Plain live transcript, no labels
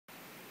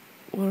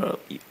What up,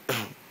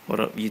 what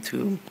up,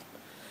 YouTube?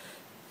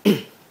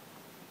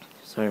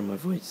 Sorry, my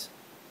voice.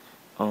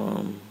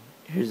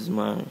 Here's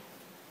my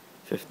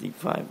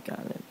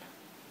 55-gallon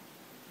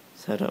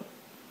setup.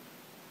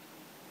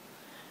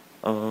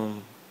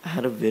 I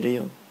had a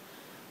video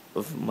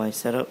of my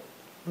setup,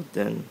 but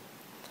then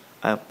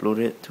I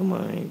uploaded it to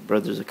my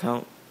brother's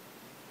account,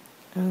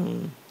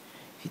 and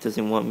he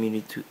doesn't want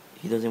me to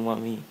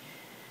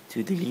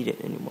delete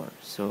it anymore.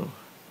 So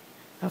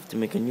I have to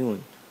make a new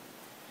one.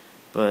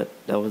 But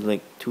that was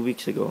like 2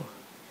 weeks ago,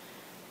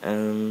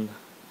 and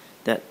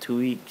that 2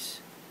 weeks,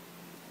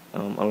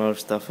 a lot of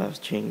stuff has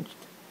changed.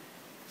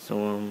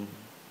 So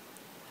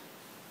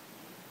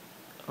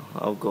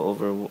I'll go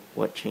over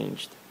what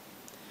changed.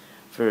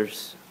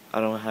 First, I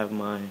don't have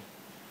my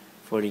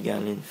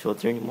 40-gallon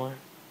filter anymore.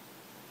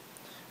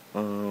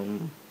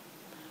 I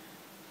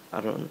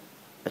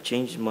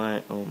changed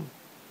my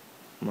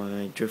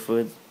my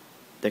driftwood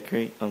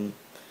decorate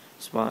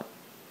spot.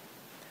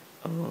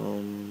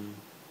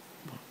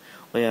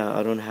 Oh yeah,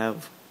 I don't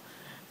have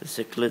the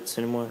cichlids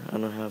anymore. I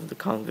don't have the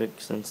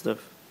convicts and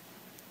stuff.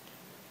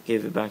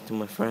 Gave it back to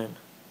my friend.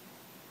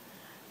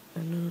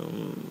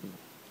 And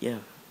yeah,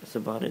 that's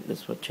about it.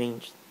 That's what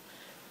changed.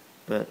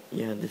 But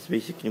yeah, this is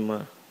basically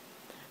my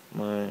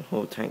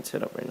whole tank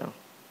setup right now.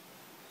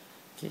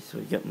 Okay, so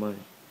we got my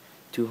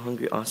 2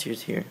 hungry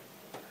Aussies here.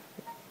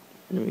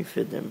 Let me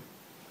feed them.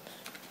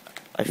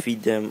 I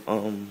feed them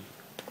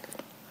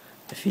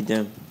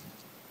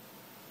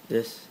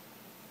this,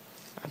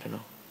 I don't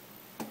know,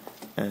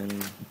 and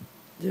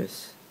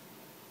this,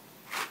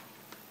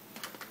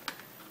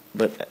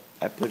 but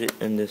I put it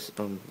in this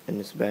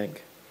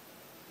bag.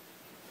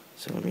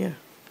 So yeah,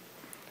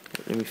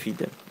 let me feed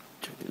them.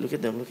 Look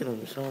at them,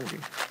 they're so hungry.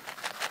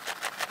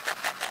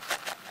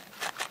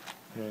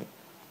 Alright,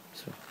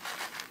 so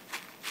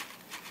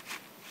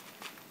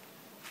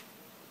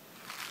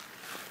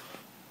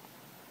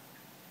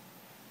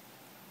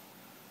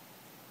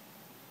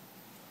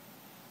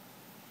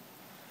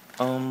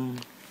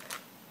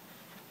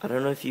I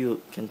don't know if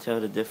you can tell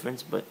the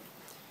difference, but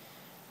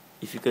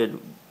if you could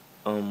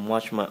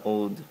watch my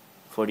old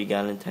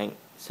 40-gallon tank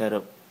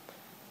setup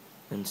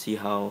and see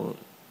how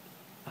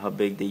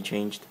big they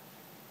changed.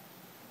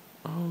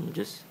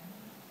 Just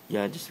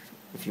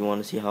if you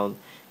want to see how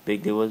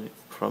big they was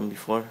from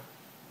before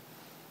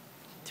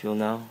till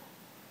now.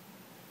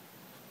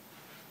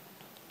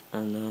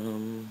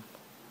 And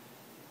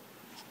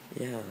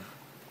yeah.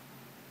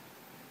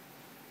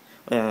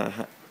 Oh,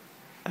 yeah,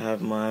 I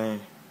have my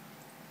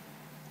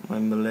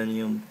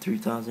Millennium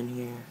 3000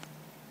 here.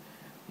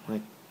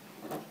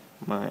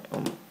 My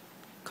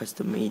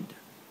custom made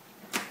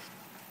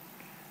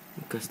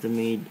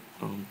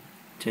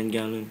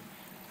 10-gallon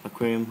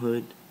aquarium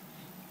hood.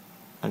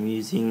 I'm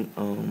using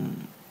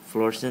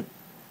fluorescent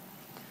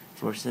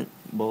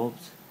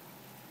bulbs.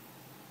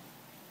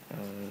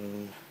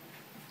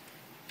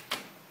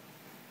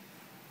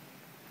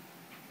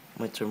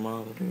 My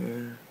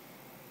thermometer.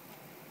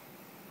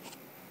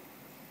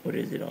 What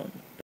is it on?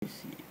 Let me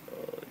see.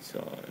 Oh, it's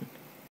on.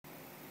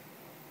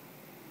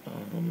 I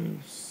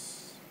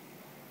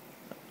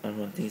don't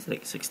know. I think it's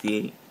like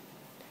 68.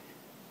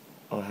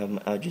 I'll have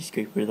my algae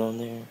scrapers on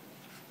there.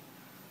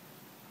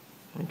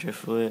 My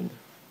driftwood.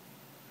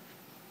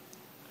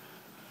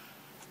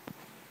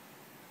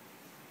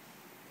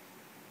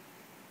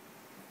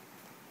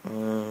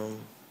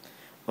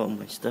 All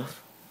my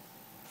stuff.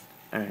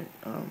 Alright,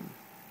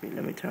 wait,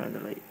 let me turn on the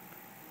light.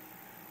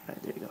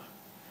 Alright, there you go.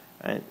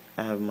 Alright,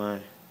 I have my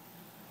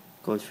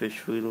goldfish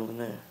food over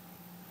there.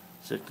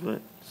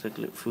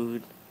 Cichlid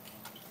food.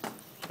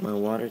 My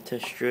water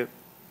test strip.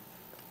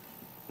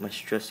 My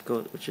stress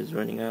coat, which is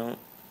running out.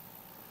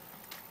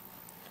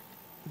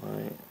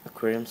 My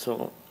aquarium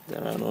salt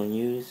that I don't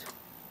use.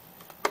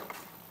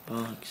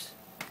 Box.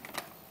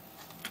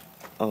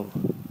 Oh,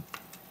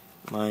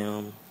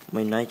 my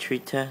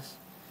nitrate test.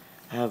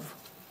 I have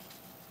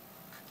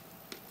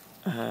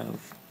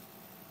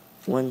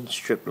one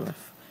strip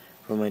left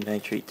for my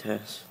nitrate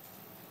test.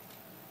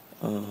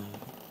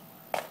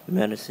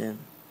 Medicine.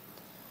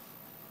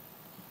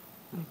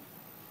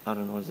 I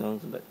don't know what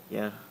zones, but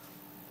yeah.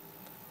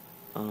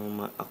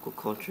 My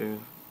aquaculture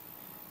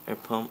air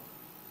pump,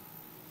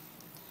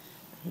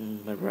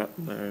 and my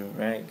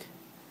rag,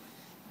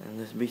 and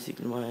that's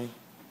basically my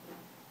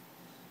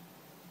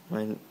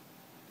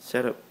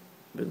setup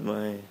with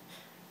my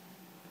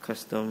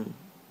custom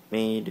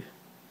made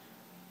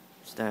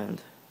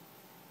stand.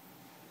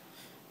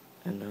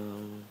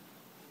 And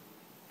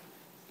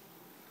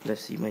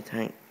let's see my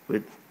tank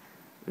with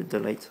the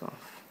lights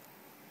off.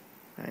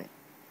 Alright,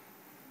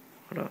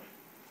 hold on.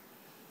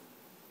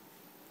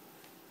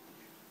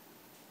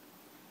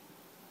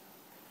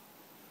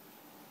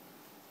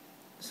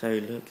 That's how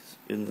it looks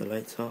with the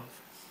lights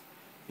off.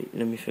 Wait,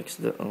 let me fix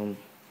the light.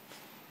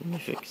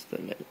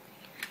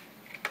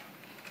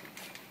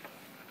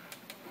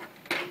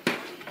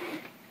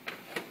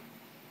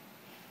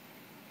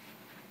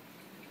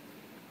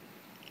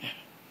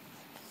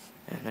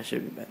 Yeah, that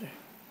should be better.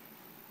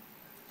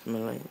 My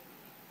light.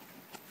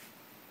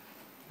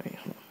 Wait,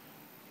 hold on.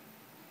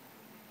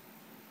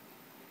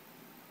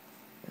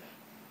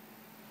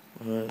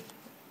 Alright,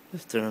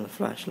 let's turn on the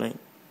flashlight.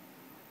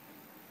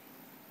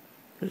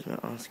 There's my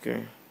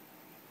Oscar.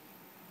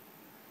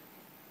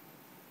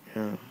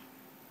 Yeah.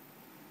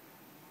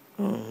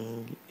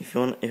 If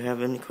you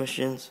have any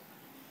questions,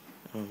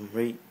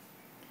 rate,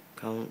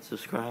 comment,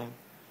 subscribe.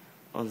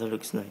 Oh, that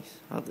looks nice.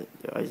 How the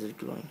eyes are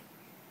glowing.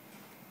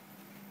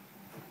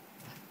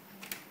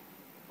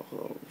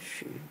 Oh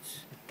shoot!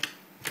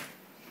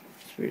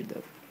 It's weird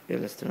that. Yeah,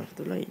 let's turn off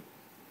the light.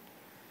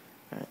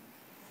 Alright.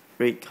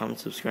 Rate, comment,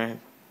 subscribe.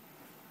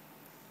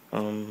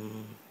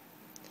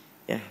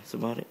 Yeah, that's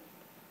about it.